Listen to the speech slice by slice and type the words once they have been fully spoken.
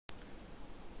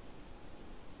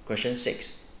Question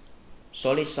 6.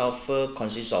 Solid sulfur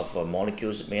consists of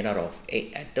molecules made out of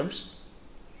 8 atoms,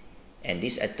 and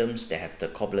these atoms, they have the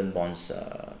covalent bonds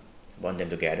bond them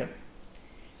together.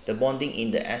 The bonding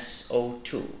in the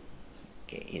SO2,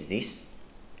 okay, is this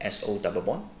SO double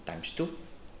bond times 2.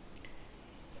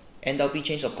 Enthalpy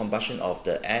change of combustion of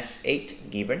the S8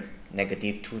 given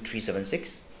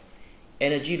 -2376.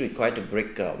 Energy required to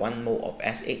break 1 mole of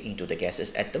S8 into the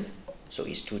gaseous atom, so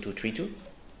it's 2232.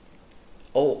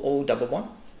 OO double bond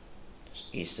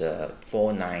is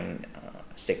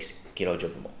 496 kilojoule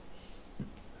per mole.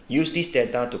 Use this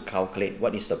data to calculate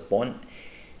what is the bond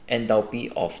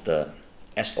enthalpy of the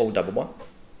SO double bond.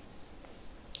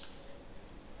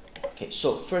 Okay,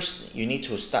 so first you need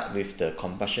to start with the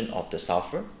combustion of the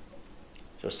sulfur.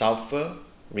 So sulfur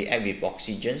react with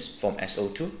oxygens from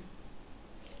SO2.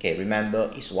 Okay, remember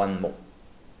it's 1 mole.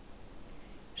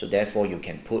 So therefore you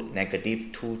can put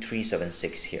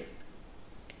 -2376 here.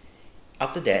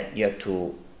 After that, you have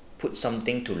to put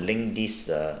something to link these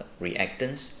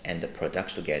reactants and the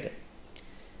products together.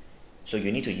 So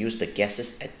you need to use the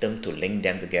gaseous atom to link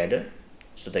them together.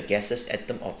 So the gaseous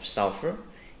atom of sulfur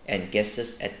and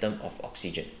gaseous atom of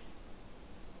oxygen.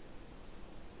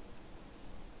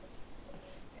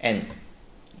 And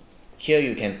here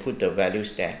you can put the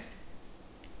values there.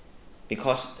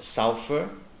 Because sulfur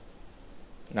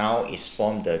now is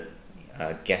from the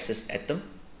gaseous atom,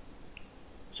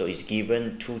 so it's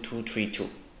given 2232,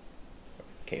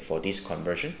 okay, for this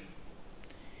conversion.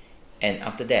 And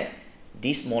after that,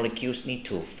 these molecules need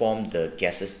to form the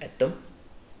gaseous atom,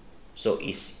 so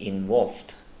it's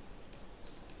involved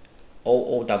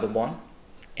OO double bond,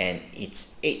 and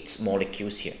it's 8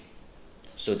 molecules here,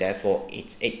 so therefore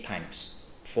it's 8 times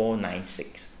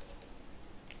 496.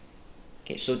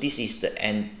 Okay, so this is the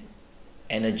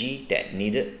energy that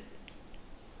needed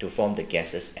to form the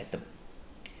gaseous atom.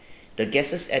 The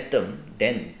gaseous atom,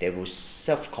 then they will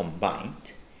self-combine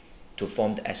to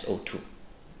form the SO2.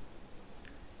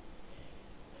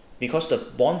 Because the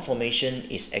bond formation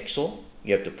is exo,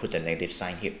 you have to put the negative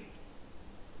sign here.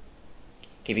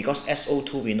 Okay, because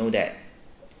SO2, we know that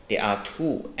there are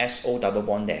 2 SO double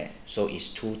bond there, so it's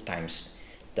 2 times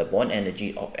the bond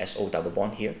energy of SO double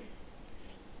bond here,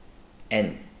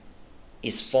 and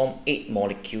it's formed 8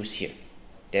 molecules here.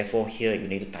 Therefore here you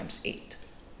need to times 8.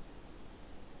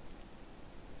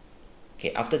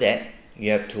 Okay, after that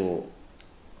you have to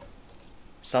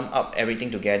sum up everything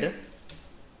together.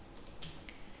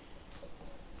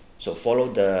 So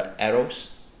follow the arrows.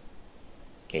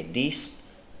 Okay, this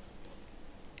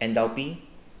enthalpy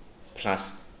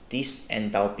plus this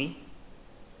enthalpy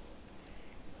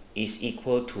is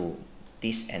equal to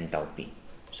this enthalpy,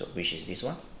 so which is this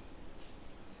one.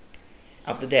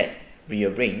 After that,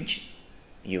 rearrange,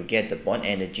 you get the bond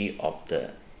energy of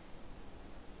the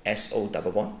SO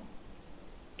double bond,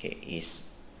 okay,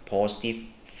 is positive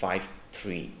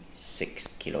 536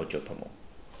 kilojoule per mole,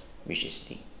 which is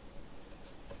D.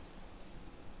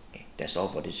 Okay, that's all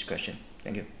for this question.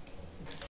 Thank you.